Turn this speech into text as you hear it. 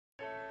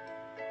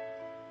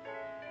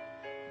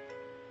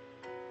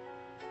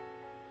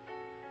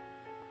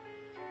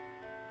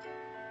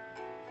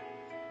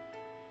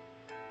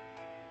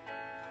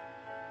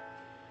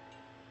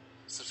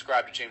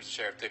Subscribe to James the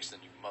Sheriff Dixon,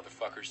 you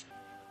motherfuckers.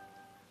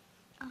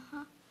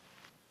 Uh-huh.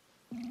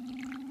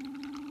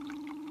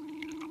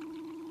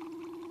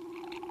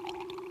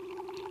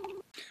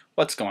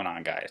 What's going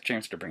on, guys?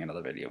 James to bring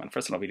another video, and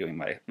first one I'll be doing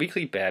my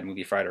weekly Bad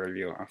Movie Friday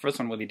review. First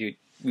one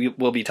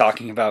we'll be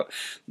talking about a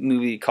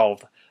movie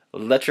called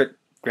Electric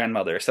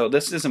Grandmother. So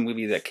this is a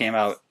movie that came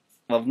out,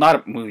 well,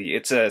 not a movie,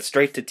 it's a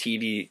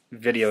straight-to-TV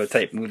video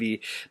type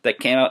movie that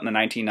came out in the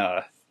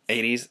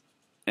 1980s.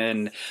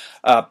 And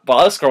while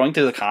I was scrolling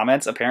through the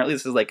comments, apparently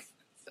this is like,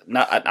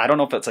 I don't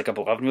know if it's like a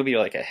beloved movie or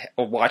like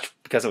a watch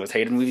because it was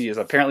hated movie.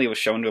 Apparently it was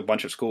shown to a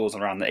bunch of schools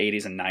around the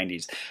 80s and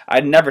 90s.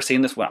 I'd never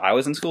seen this when I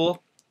was in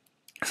school.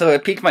 So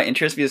it piqued my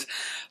interest because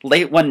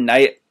late one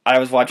night I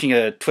was watching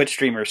a Twitch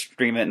streamer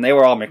stream it, and they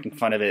were all making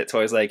fun of it. So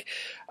I was like,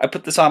 I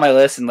put this on my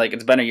list, and like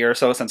it's been a year or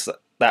so since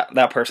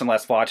that person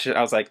last watched it.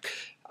 I was like,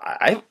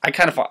 I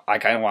kind of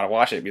want to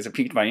watch it because it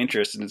piqued my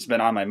interest, and it's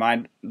been on my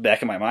mind,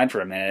 back in my mind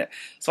for a minute.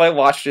 So I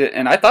watched it,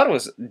 and I thought it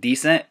was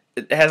decent.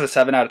 It has a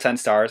 7 out of 10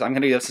 stars. I'm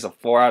gonna give this a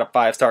 4 out of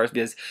 5 stars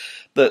because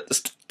the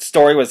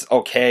story was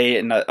okay,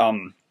 and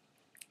the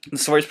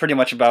story's pretty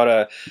much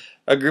about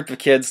a group of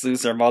kids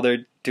lose their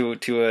mother due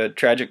to a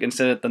tragic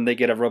incident, then they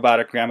get a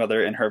robotic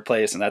grandmother in her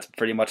place, and that's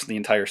pretty much the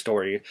entire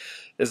story,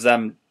 is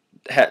them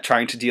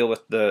trying to deal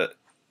with the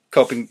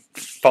falling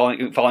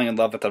in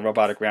love with the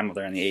robotic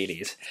grandmother in the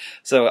 80s.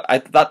 So I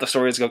thought the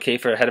story was okay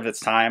for ahead of its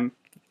time,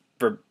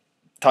 for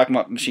talking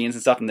about machines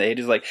and stuff in the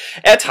 80s. Like,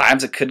 at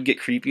times it could get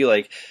creepy,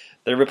 like,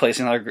 they're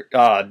replacing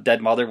their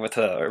dead mother with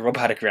a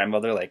robotic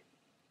grandmother, like,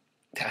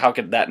 how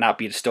could that not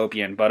be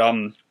dystopian? But,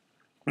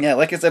 yeah,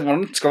 like I said, when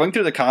I'm scrolling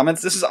through the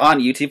comments, this is on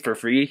YouTube for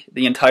free,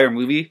 the entire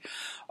movie.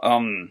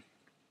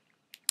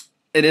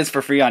 It is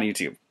for free on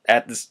YouTube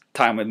at this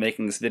time of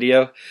making this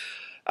video.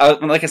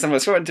 Like I said, when I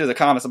was scrolling through the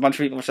comments, a bunch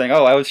of people were saying,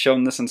 oh, I was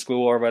shown this in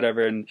school or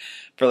whatever, and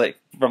for like,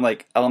 from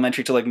like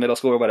elementary to like middle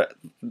school or whatever,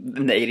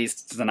 in the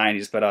 80s to the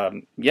 90s, but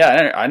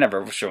yeah, I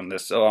never was shown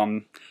this,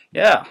 so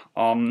yeah,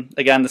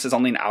 again, this is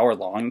only an hour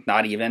long,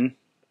 not even.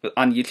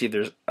 On YouTube,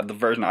 there's, the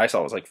version I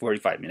saw was like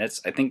 45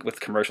 minutes. I think with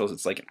commercials,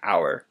 it's like an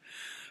hour.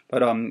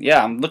 But,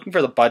 yeah, I'm looking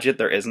for the budget.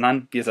 There is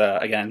none, because,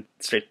 again,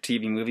 straight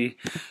TV movie.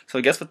 So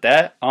I guess with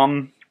that,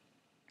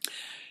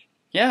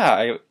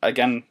 yeah,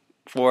 again,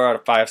 4 out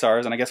of 5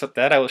 stars. And I guess with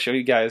that, I will show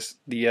you guys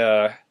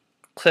the,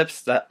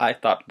 clips that I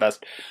thought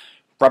best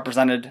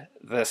represented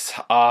this,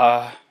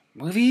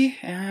 movie.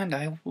 And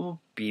I will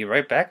be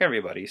right back,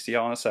 everybody. See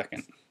y'all in a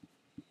second.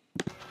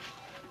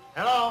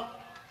 Hello?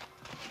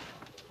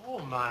 Oh,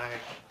 my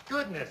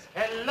goodness.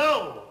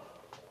 Hello?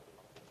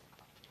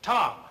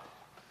 Tom.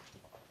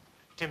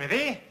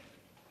 Timothy,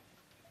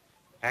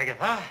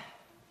 Agatha,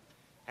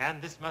 and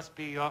this must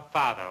be your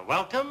father.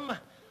 Welcome,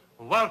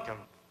 welcome.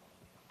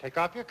 Take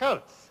off your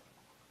coats.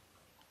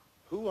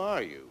 Who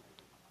are you?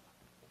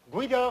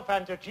 Guido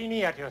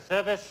Fantoccini at your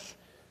service.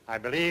 I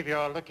believe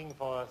you're looking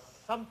for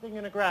something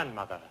in a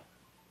grandmother.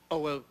 Oh,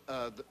 well,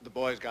 the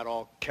boys got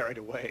all carried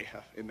away,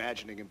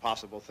 imagining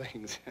impossible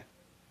things.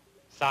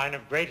 Sign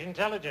of great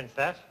intelligence,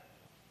 that.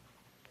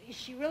 Is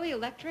she really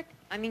electric?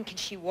 I mean, can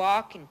she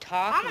walk and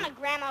talk? I want a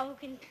grandma who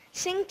can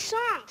sing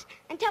songs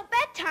and tell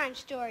bedtime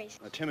stories.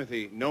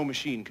 Timothy, no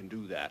machine can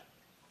do that.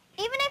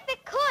 Even if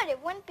it could, it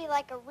wouldn't be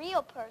like a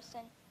real person.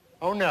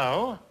 Oh,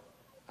 no?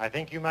 I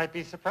think you might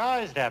be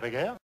surprised,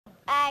 Abigail.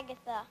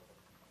 Agatha.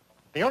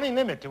 The only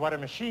limit to what a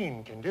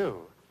machine can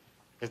do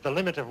is the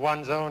limit of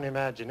one's own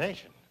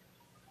imagination.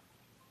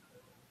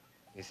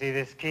 You see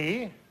this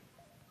key?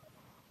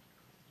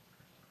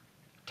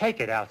 Take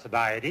it,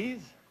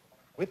 Alcibiades.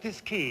 With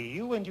this key,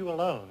 you and you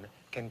alone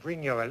can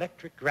bring your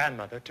electric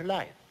grandmother to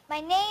life.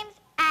 My name's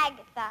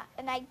Agatha,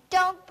 and I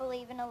don't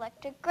believe in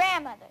electric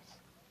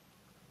grandmothers.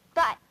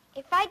 But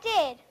if I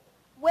did,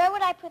 where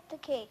would I put the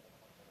key?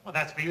 Well,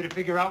 that's for you to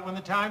figure out when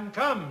the time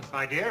comes,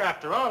 my dear.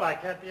 After all, I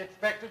can't be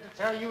expected to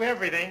tell you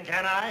everything,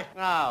 can I?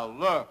 Now,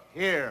 look,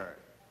 here.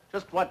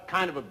 Just what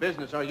kind of a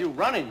business are you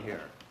running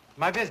here?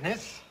 My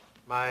business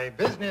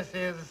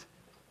is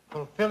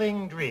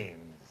fulfilling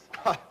dreams.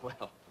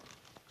 Well,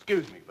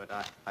 excuse me, but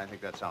I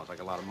think that sounds like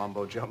a lot of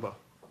mumbo-jumbo.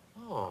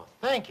 Oh,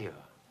 thank you.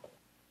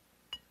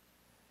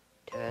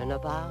 Turn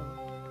about,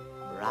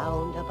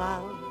 round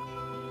about,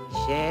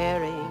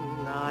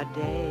 sharing our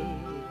day,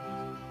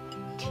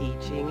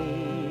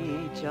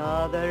 teaching each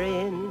other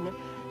in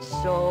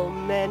so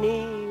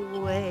many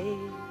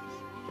ways.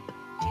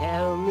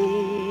 Tell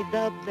me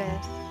the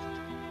best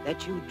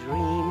that you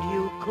dreamed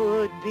you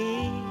could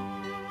be.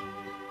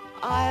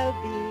 I'll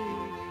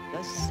be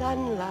the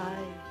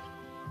sunlight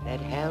that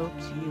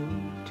helps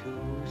you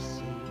to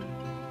see.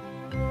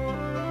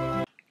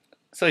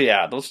 So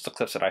yeah, those are the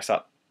clips that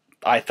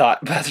I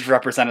thought best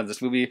represented this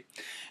movie.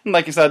 And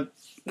like I said,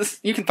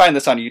 you can find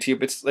this on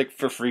YouTube. It's like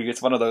for free.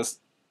 It's one of those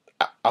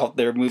out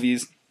there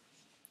movies.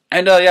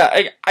 And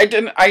yeah, I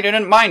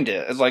didn't mind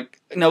it. It's like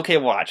an okay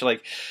watch.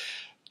 Like,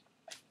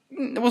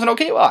 it was an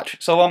okay watch.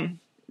 So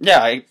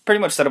yeah, I pretty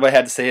much said what I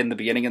had to say in the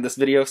beginning of this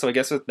video. So I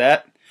guess with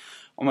that,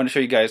 I'm going to show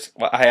you guys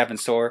what I have in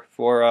store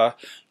for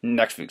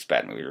next week's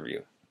Bad Movie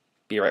Review.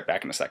 Be right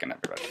back in a second,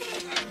 everybody.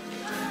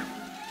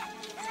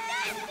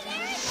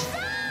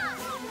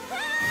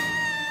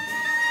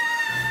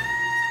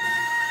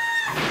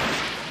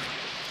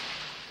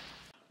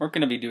 we're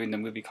going to be doing the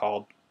movie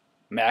called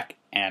Mac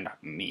and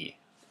Me,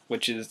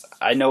 which is,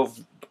 I know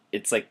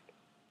it's like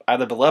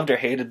either beloved or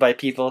hated by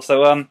people.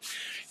 So,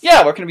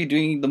 yeah, we're going to be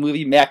doing the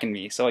movie Mac and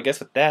Me. So I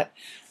guess with that,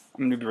 I'm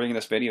going to be bringing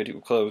this video to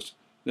a close.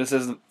 This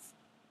is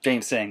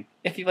James saying,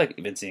 if you like what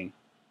you've been seeing,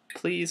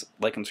 please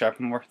like and subscribe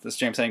for more. This is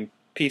James saying,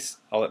 peace.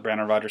 I'll let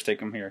Brandon Rogers take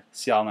him here.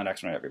 See y'all in the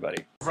next one,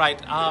 everybody. Right.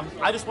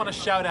 I just want to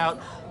shout out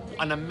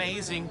an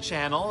amazing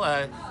channel,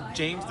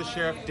 James the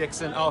Sheriff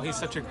Dixon. Oh, he's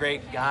such a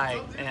great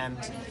guy, and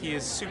he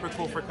is super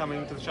cool for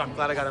coming to the show. I'm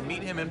glad I got to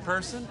meet him in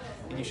person,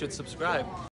 and you should subscribe.